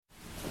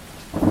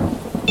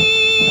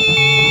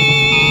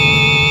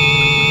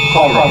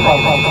What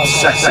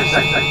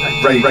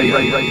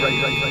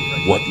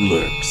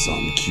lurks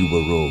on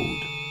Cuba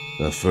Road?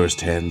 A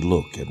first-hand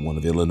look at one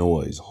of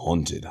Illinois'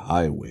 haunted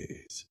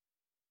highways.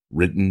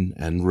 Written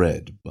and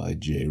read by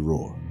J.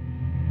 Rohr.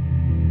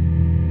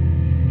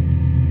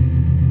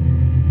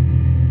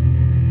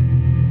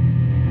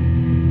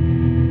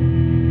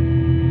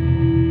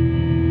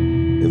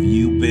 Have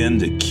you been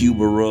to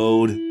Cuba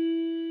Road?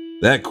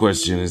 That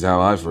question is how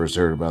I first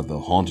heard about the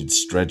haunted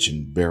stretch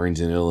in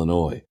Barrington,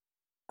 Illinois.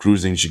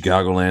 Cruising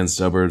Chicagoland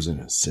suburbs in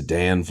a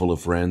sedan full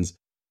of friends,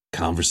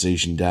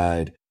 conversation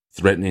died,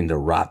 threatening to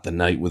rot the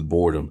night with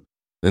boredom.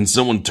 Then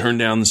someone turned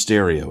down the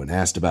stereo and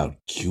asked about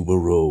Cuba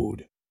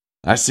Road.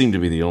 I seemed to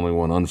be the only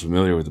one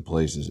unfamiliar with the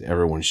place, as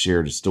everyone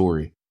shared a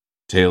story.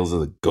 Tales of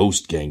the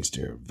ghost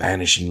gangster,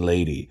 vanishing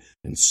lady,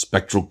 and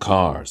spectral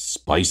cars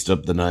spiced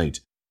up the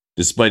night.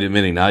 Despite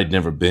admitting I'd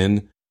never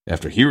been,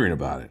 after hearing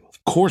about it,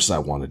 of course I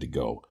wanted to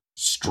go.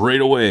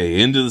 Straight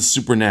away into the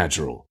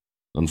supernatural.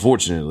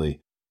 Unfortunately,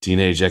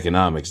 teenage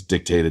economics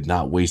dictated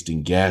not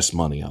wasting gas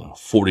money on a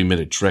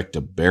 40-minute trek to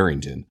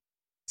Barrington.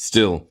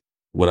 Still,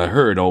 what I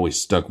heard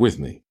always stuck with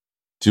me.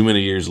 Too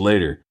many years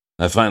later,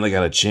 I finally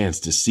got a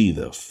chance to see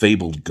the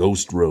fabled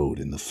ghost road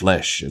in the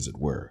flesh, as it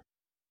were.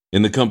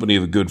 In the company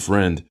of a good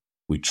friend,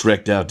 we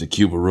trekked out to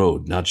Cuba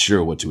Road, not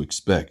sure what to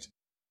expect.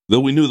 Though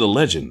we knew the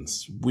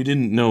legends, we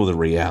didn't know the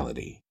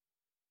reality.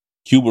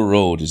 Cuba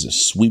Road is a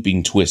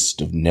sweeping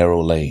twist of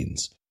narrow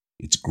lanes.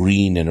 Its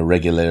green and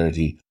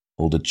irregularity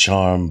hold a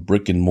charm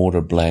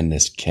brick-and-mortar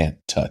blandness can't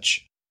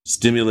touch.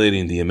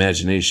 Stimulating the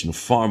imagination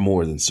far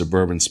more than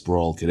suburban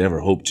sprawl could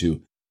ever hope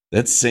to,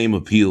 that same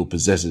appeal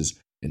possesses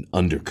an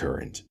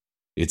undercurrent.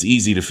 It's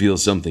easy to feel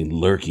something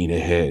lurking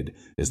ahead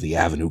as the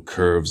avenue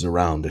curves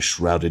around a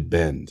shrouded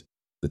bend.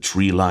 The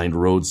tree-lined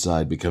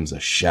roadside becomes a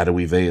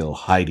shadowy veil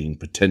hiding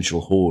potential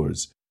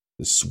horrors.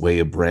 The sway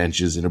of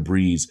branches in a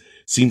breeze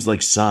seems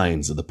like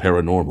signs of the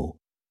paranormal,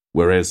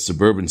 whereas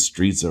suburban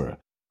streets are a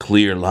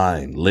clear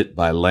line lit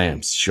by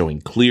lamps showing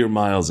clear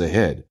miles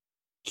ahead.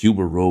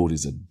 Cuba Road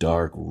is a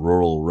dark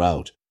rural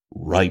route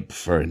ripe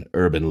for an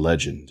urban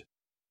legend.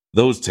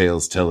 Those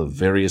tales tell of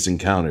various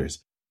encounters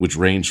which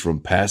range from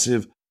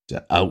passive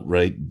to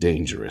outright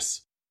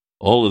dangerous.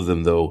 All of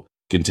them, though,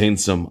 contain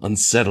some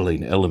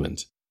unsettling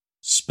element.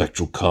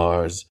 Spectral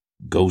cars,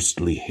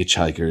 ghostly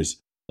hitchhikers,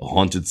 a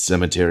haunted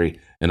cemetery,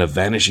 and a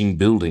vanishing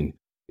building.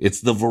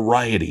 It's the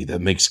variety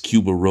that makes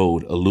Cuba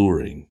Road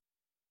alluring.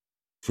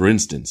 For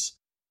instance,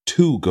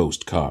 2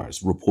 ghost cars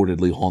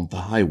reportedly haunt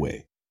the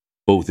highway.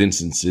 Both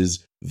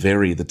instances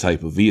vary the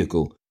type of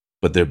vehicle,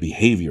 but their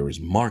behavior is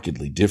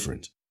markedly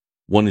different.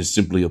 One is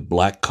simply a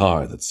black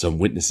car that some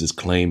witnesses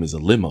claim is a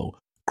limo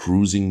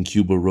cruising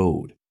Cuba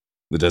Road.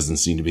 There doesn't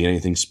seem to be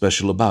anything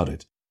special about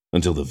it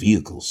until the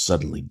vehicle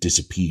suddenly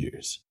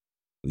disappears.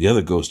 The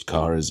other ghost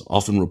car is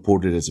often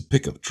reported as a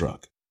pickup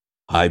truck.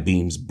 High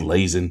beams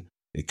blazing,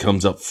 it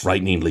comes up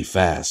frighteningly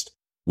fast.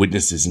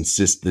 Witnesses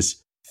insist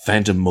this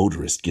phantom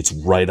motorist gets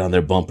right on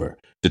their bumper,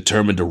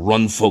 determined to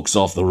run folks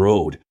off the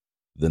road.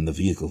 Then the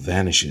vehicle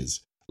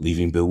vanishes,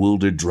 leaving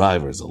bewildered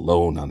drivers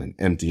alone on an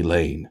empty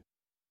lane.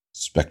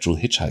 Spectral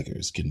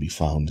hitchhikers can be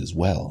found as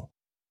well,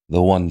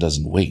 though one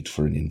doesn't wait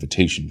for an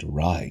invitation to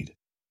ride.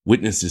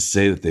 Witnesses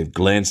say that they've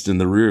glanced in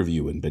the rear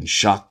view and been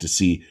shocked to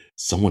see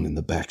someone in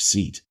the back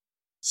seat.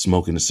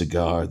 Smoking a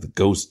cigar, the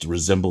ghost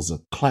resembles a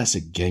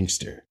classic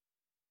gangster.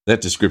 That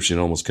description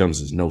almost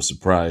comes as no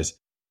surprise.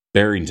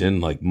 Barrington,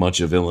 like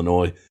much of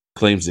Illinois,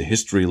 claims a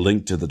history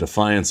linked to the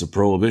defiance of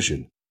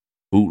Prohibition.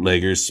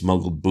 Bootleggers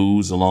smuggled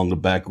booze along the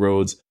back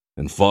roads,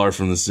 and far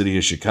from the city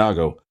of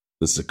Chicago,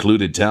 the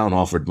secluded town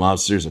offered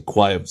mobsters a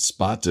quiet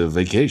spot to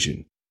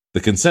vacation. The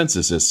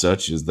consensus as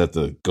such is that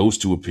the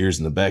ghost who appears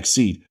in the back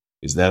seat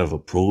is that of a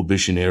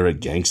Prohibition-era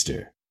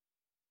gangster.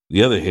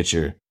 The other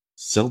hitcher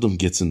seldom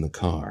gets in the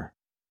car.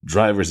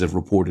 Drivers have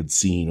reported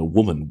seeing a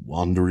woman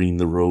wandering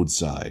the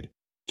roadside.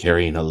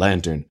 Carrying a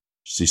lantern,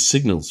 she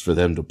signals for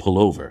them to pull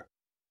over.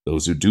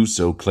 Those who do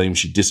so claim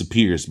she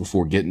disappears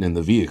before getting in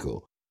the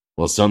vehicle,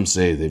 while some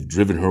say they've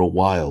driven her a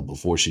while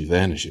before she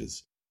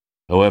vanishes.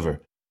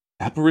 However,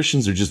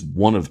 apparitions are just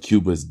one of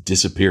Cuba's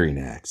disappearing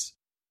acts.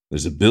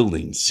 There's a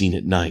building seen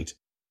at night.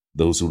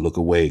 Those who look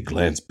away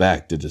glance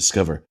back to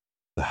discover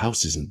the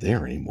house isn't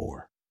there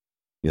anymore.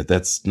 Yet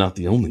that's not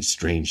the only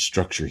strange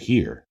structure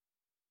here.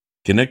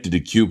 Connected to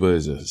Cuba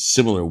is a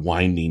similar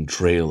winding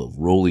trail of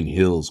rolling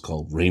hills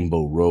called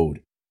Rainbow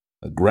Road.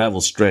 A gravel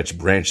stretch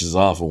branches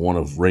off of one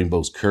of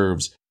Rainbow's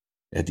curves.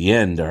 At the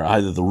end are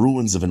either the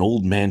ruins of an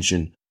old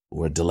mansion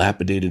or a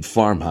dilapidated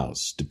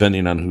farmhouse,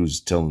 depending on who's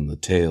telling the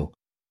tale.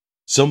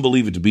 Some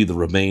believe it to be the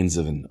remains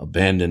of an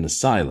abandoned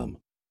asylum.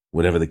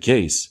 Whatever the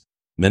case,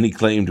 many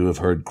claim to have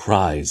heard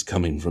cries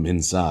coming from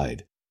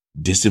inside,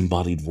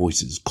 disembodied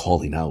voices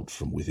calling out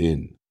from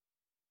within.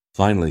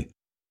 Finally,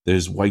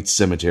 there's White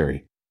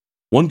Cemetery.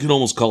 One could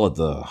almost call it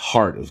the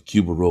heart of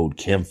Cuba Road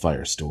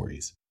campfire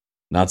stories,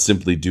 not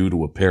simply due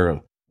to a pair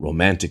of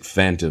romantic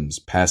phantoms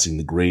passing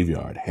the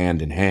graveyard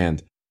hand in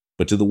hand,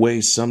 but to the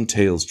way some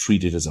tales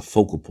treat it as a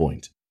focal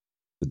point.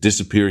 The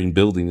disappearing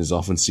building is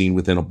often seen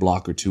within a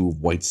block or two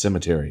of White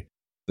Cemetery.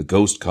 The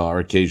ghost car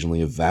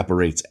occasionally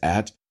evaporates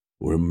at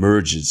or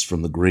emerges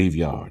from the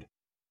graveyard.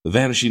 The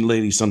vanishing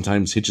lady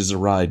sometimes hitches a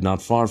ride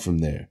not far from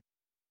there.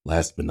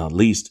 Last but not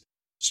least,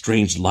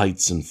 strange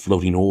lights and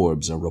floating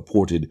orbs are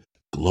reported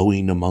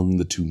glowing among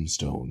the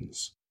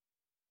tombstones.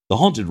 The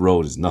haunted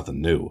road is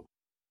nothing new,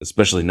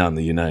 especially not in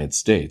the United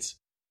States.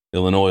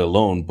 Illinois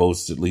alone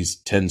boasts at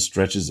least 10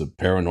 stretches of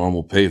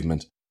paranormal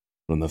pavement,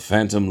 from the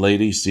Phantom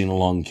Lady seen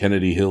along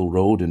Kennedy Hill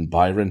Road in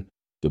Byron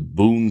to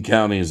Boone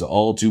County's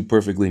all too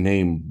perfectly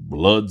named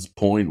Bloods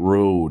Point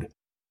Road.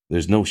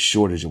 There's no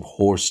shortage of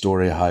horror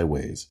story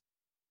highways.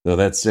 Though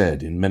that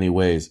said, in many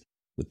ways,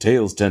 the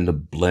tales tend to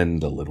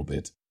blend a little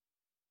bit.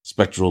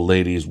 Spectral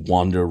ladies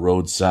wander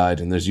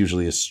roadside, and there's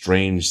usually a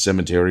strange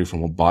cemetery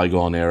from a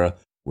bygone era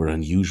where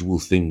unusual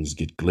things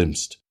get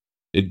glimpsed.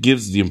 It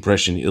gives the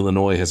impression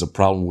Illinois has a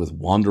problem with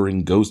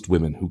wandering ghost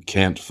women who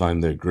can't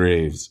find their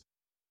graves.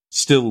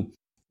 Still,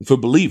 for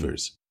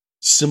believers,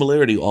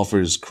 similarity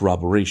offers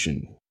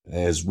corroboration,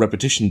 as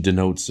repetition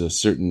denotes a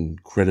certain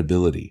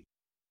credibility.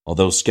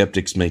 Although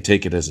skeptics may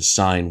take it as a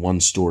sign one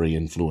story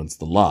influenced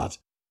the lot.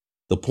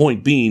 The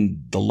point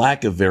being, the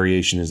lack of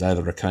variation is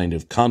either a kind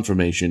of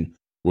confirmation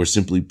or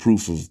simply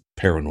proof of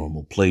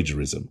paranormal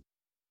plagiarism.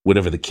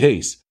 Whatever the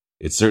case,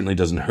 it certainly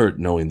doesn't hurt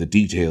knowing the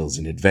details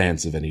in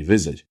advance of any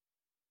visit.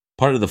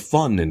 Part of the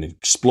fun in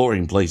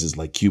exploring places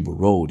like Cuba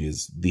Road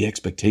is the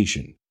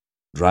expectation.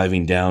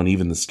 Driving down,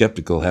 even the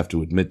skeptical have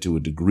to admit to a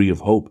degree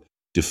of hope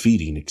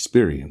defeating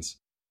experience.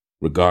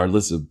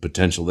 Regardless of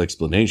potential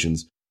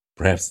explanations,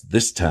 perhaps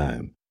this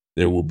time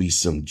there will be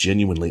some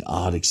genuinely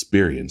odd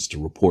experience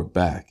to report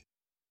back.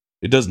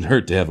 It doesn't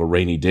hurt to have a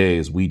rainy day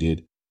as we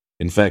did.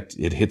 In fact,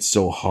 it hits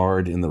so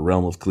hard in the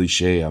realm of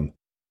cliché I'm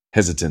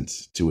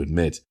hesitant to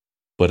admit,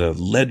 but a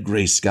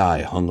lead-gray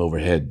sky hung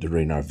overhead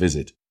during our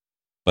visit.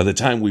 By the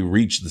time we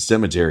reached the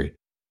cemetery,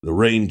 the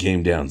rain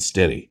came down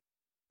steady.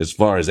 As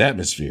far as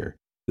atmosphere,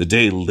 the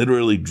day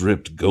literally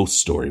dripped ghost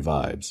story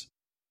vibes.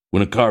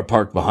 When a car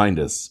parked behind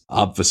us,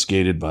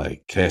 obfuscated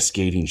by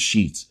cascading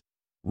sheets,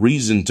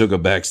 reason took a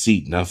back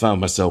seat, and I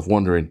found myself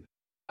wondering,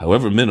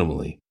 however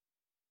minimally,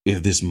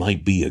 if this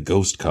might be a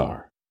ghost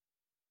car.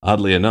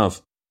 Oddly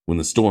enough, when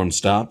the storm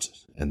stopped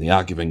and the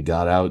occupant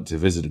got out to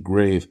visit a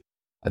grave,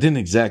 I didn't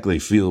exactly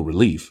feel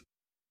relief.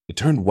 It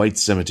turned White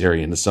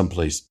Cemetery into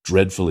someplace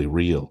dreadfully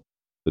real.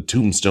 The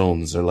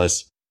tombstones are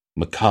less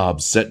macabre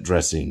set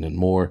dressing and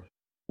more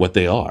what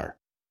they are,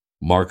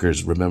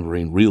 markers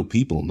remembering real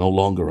people no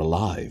longer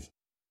alive.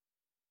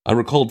 I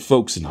recalled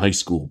folks in high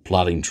school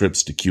plotting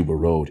trips to Cuba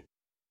Road.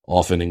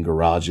 Often in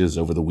garages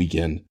over the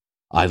weekend,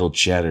 idle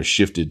chatter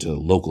shifted to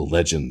local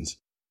legends.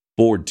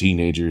 Bored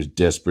teenagers,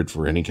 desperate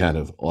for any kind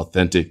of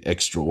authentic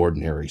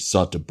extraordinary,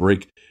 sought to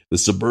break the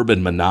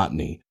suburban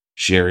monotony,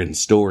 sharing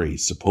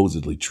stories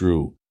supposedly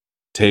true.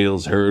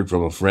 Tales heard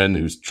from a friend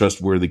whose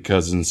trustworthy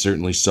cousin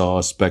certainly saw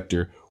a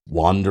specter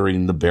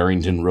wandering the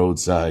Barrington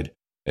roadside,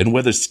 and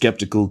whether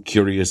skeptical,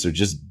 curious, or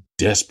just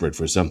desperate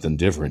for something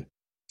different,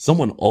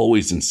 someone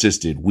always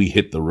insisted we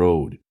hit the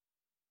road.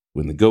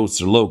 When the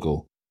ghosts are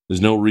local,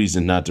 there's no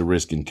reason not to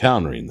risk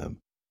encountering them.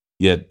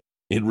 Yet,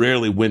 it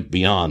rarely went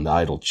beyond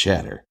idle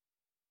chatter.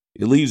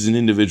 It leaves an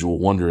individual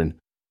wondering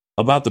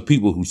about the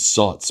people who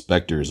sought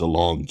specters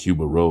along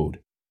Cuba Road.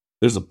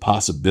 There's a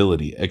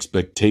possibility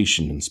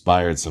expectation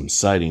inspired some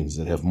sightings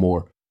that have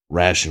more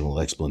rational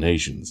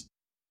explanations.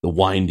 The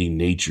winding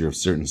nature of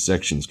certain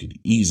sections could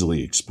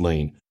easily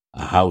explain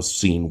a house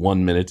seen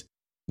one minute,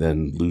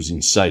 then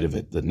losing sight of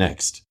it the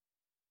next.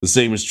 The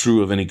same is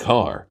true of any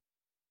car.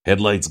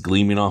 Headlights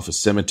gleaming off of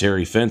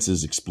cemetery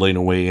fences explain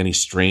away any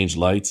strange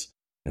lights,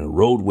 and a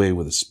roadway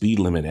with a speed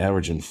limit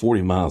averaging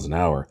 40 miles an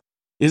hour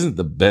isn't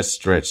the best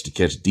stretch to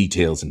catch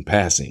details in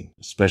passing,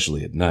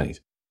 especially at night.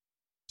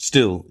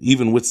 Still,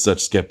 even with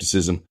such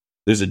skepticism,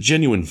 there's a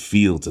genuine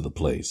feel to the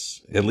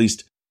place, at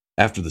least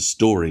after the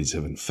stories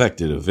have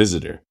infected a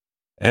visitor.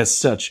 As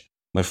such,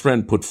 my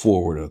friend put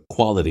forward a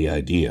quality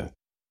idea.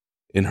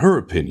 In her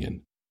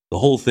opinion, the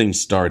whole thing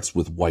starts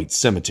with White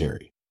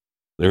Cemetery.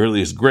 The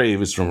earliest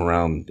grave is from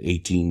around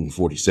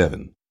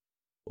 1847.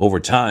 Over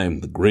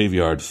time, the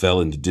graveyard fell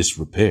into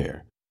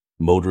disrepair.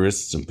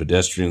 Motorists and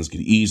pedestrians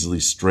could easily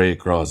stray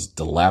across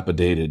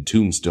dilapidated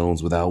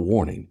tombstones without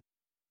warning.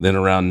 Then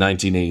around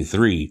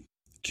 1983,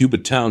 Cuba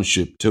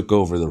Township took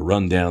over the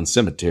rundown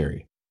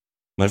cemetery.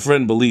 My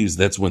friend believes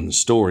that's when the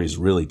stories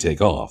really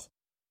take off.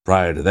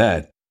 Prior to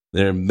that,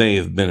 there may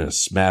have been a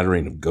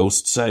smattering of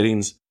ghost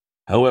sightings.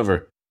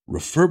 However,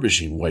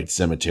 refurbishing White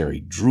Cemetery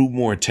drew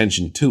more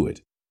attention to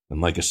it,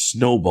 and like a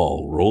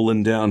snowball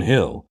rolling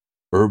downhill,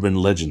 urban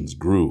legends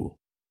grew.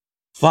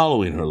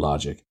 Following her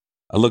logic,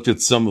 I looked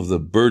at some of the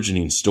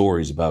burgeoning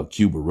stories about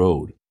Cuba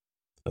Road.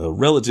 A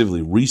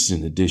relatively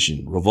recent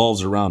addition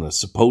revolves around a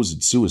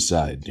supposed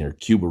suicide near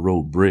Cuba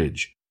Road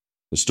Bridge.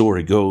 The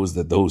story goes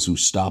that those who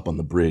stop on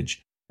the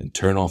bridge and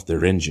turn off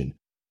their engine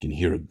can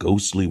hear a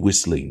ghostly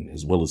whistling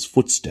as well as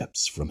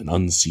footsteps from an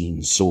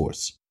unseen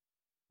source.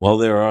 While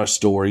there are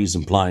stories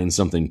implying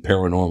something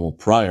paranormal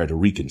prior to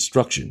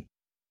reconstruction,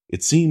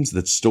 it seems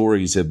that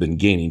stories have been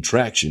gaining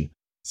traction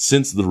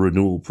since the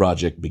renewal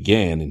project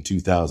began in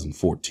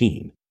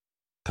 2014.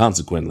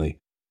 Consequently,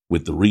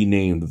 with the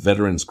renamed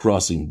Veterans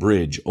Crossing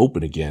Bridge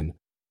open again,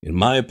 in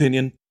my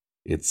opinion,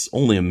 it's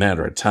only a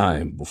matter of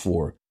time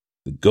before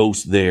the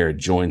ghost there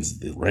joins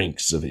the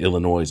ranks of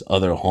Illinois'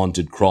 other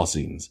haunted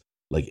crossings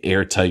like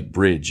Airtight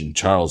Bridge in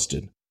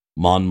Charleston,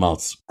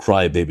 Monmouth's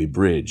Crybaby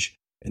Bridge,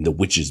 and the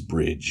Witch's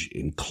Bridge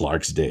in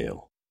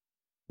Clarksdale.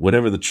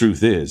 Whatever the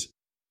truth is,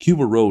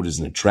 Cuba Road is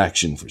an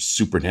attraction for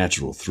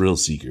supernatural thrill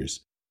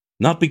seekers,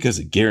 not because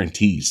it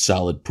guarantees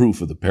solid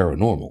proof of the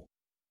paranormal,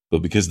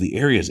 but because the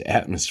area's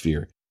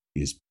atmosphere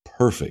is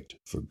perfect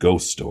for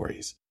ghost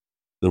stories.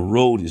 The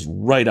road is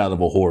right out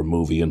of a horror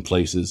movie in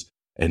places,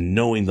 and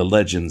knowing the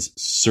legends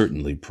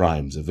certainly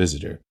primes a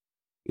visitor.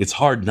 It's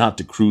hard not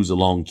to cruise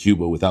along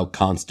Cuba without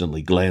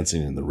constantly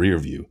glancing in the rear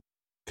view.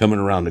 Coming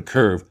around a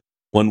curve,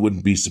 one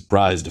wouldn't be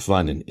surprised to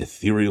find an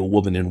ethereal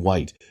woman in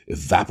white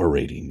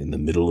evaporating in the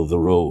middle of the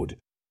road.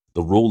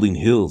 The rolling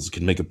hills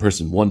can make a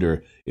person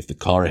wonder if the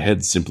car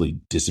ahead simply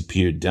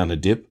disappeared down a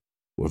dip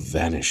or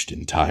vanished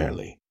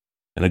entirely.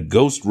 And a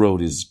ghost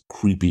road is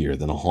creepier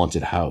than a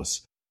haunted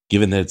house,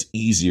 given that it's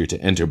easier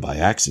to enter by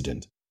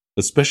accident,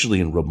 especially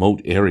in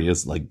remote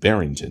areas like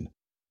Barrington,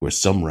 where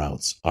some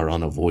routes are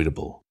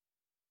unavoidable.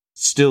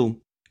 Still,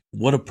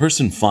 what a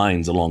person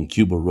finds along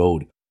Cuba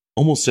Road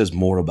almost says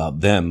more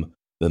about them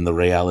than the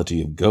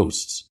reality of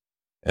ghosts.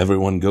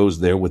 Everyone goes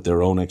there with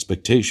their own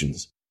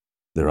expectations.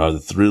 There are the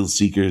thrill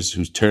seekers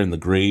who turn the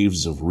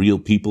graves of real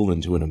people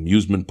into an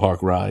amusement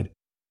park ride,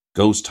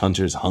 ghost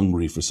hunters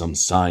hungry for some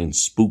sign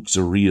spooks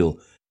are real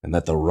and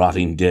that the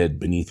rotting dead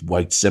beneath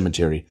White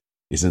Cemetery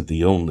isn't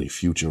the only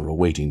future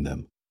awaiting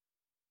them.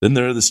 Then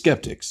there are the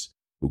skeptics,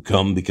 who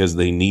come because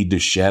they need to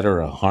shatter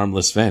a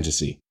harmless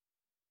fantasy.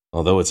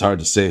 Although it's hard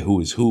to say who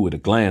is who at a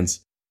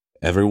glance,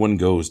 everyone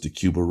goes to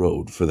Cuba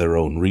Road for their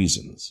own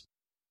reasons.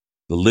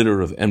 The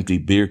litter of empty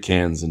beer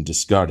cans and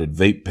discarded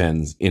vape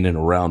pens in and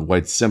around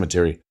White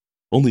Cemetery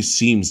only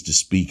seems to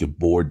speak of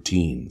bored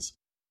teens.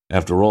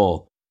 After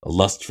all, a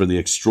lust for the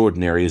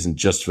extraordinary isn't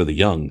just for the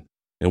young,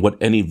 and what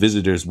any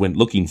visitors went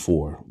looking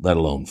for, let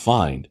alone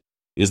find,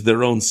 is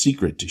their own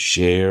secret to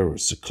share or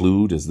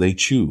seclude as they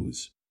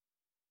choose.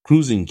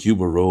 Cruising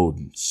Cuba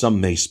Road, some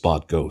may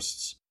spot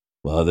ghosts,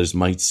 while others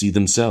might see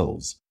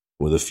themselves,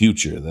 or the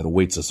future that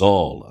awaits us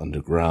all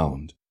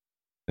underground.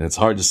 And it's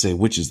hard to say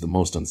which is the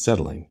most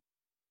unsettling.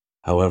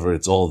 However,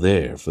 it's all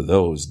there for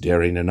those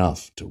daring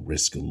enough to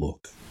risk a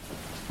look.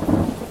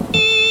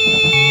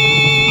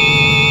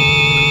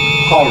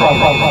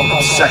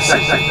 Horror, sexy,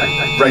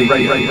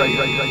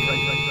 radio.